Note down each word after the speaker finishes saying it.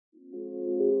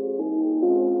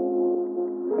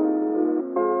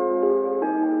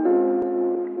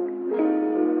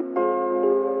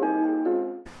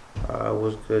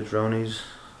Good, dronies.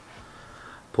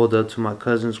 Pulled up to my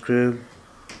cousin's crib.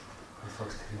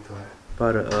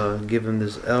 About to give him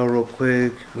this L real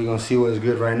quick. We gonna see what's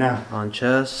good right now. On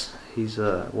chess. He's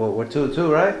well, we're 2-2,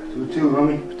 right? 2-2,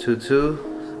 homie.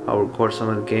 2-2. I'll record some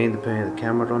of the game depending on the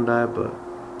camera don't die, but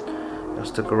y'all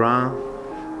stick around.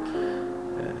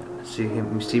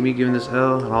 See me giving this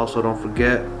L. And also don't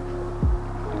forget,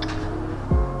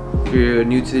 if you're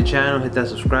new to the channel, hit that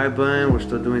subscribe button. We're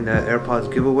still doing that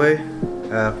AirPods giveaway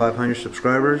at 500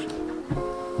 subscribers.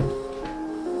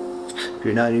 If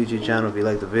you're not new to the channel, if you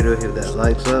like the video, hit that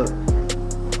likes up.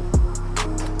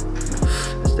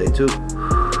 Stay tuned.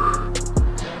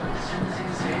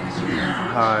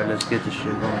 Alright, let's get this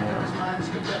shit going.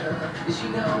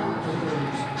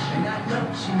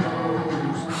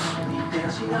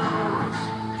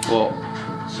 Well,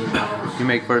 you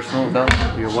make first move though,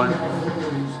 your wife.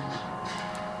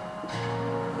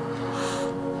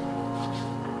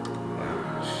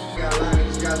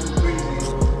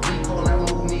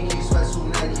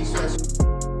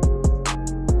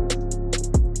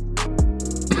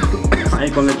 I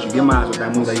ain't gonna let you get my ass with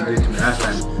that move that you did to me last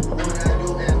time.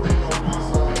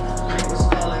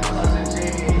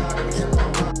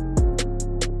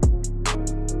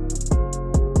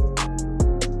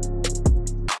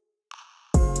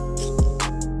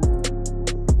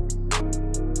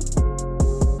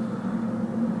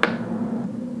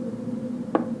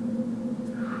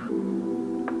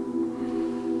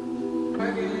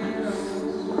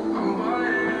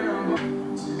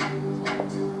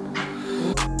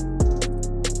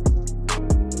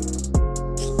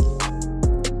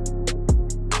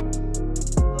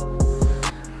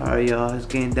 Alright y'all, it's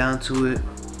getting down to it.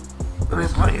 Let me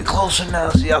bring it closer now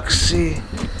so y'all can see.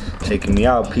 Taking me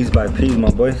out piece by piece, my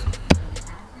boy.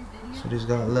 So these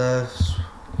got left.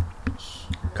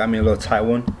 Got me a little tight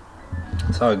one.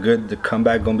 It's all good. The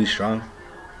comeback gonna be strong.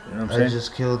 You know what I'm saying? I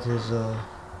just killed his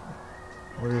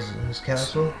what is it? His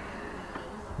castle?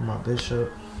 My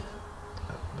bishop.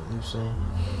 I believe so.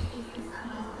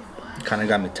 Kinda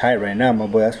got me tight right now, my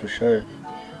boy, that's for sure.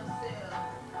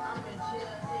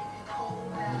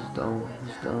 He's done.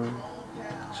 He's done.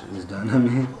 He's done, I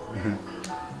mean.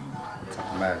 It's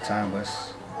a matter of time, but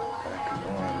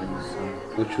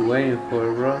what you waiting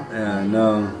for, bro? Yeah, I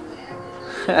know.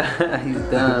 He's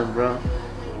done, bro.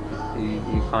 You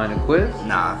kinda quit?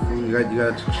 Nah, you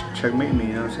gotta checkmate me,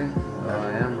 you know what I'm saying? Oh,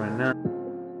 I am right now.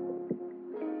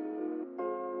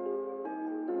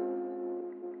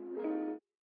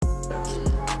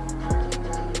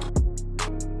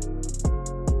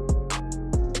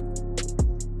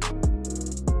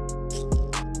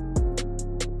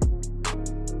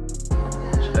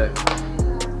 Check.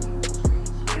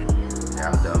 Yeah,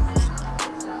 I'm done.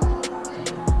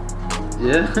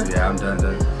 Yeah? Yeah, I'm done.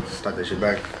 Start that shit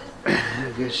back.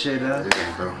 Good shit, huh?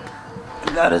 Yeah, bro.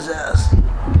 Got his ass.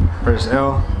 First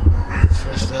L.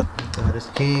 First up, got his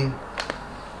king.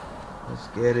 Let's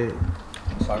get it.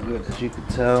 It's all good. As you can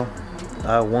tell,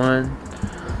 I won.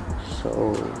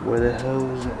 So where the hell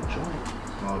is that joint?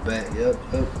 Small bet, yep.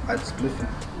 I just spliffing.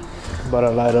 About to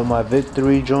light up my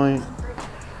victory joint.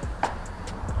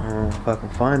 If I can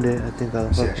find it, I think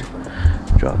I'll fucking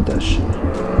drop that shit.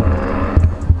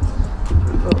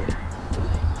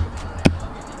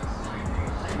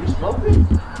 You smoking?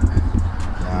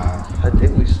 Nah. I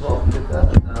think we smoked it.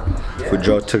 Yeah.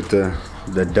 Joe took the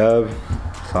dub.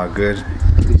 It's all good.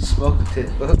 We smoked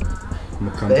it, bro. I'm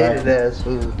gonna come Faded back. Ass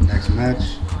food. Next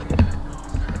match.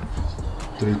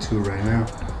 3-2 right now.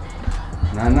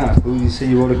 Nah. Who you say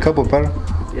you rolled a couple, brother?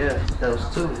 Yeah, that was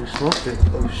two. We smoked it.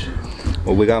 Oh shit.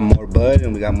 Well, we got more bud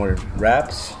and we got more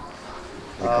wraps.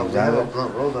 We have a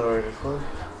blunt rolled already, fuck.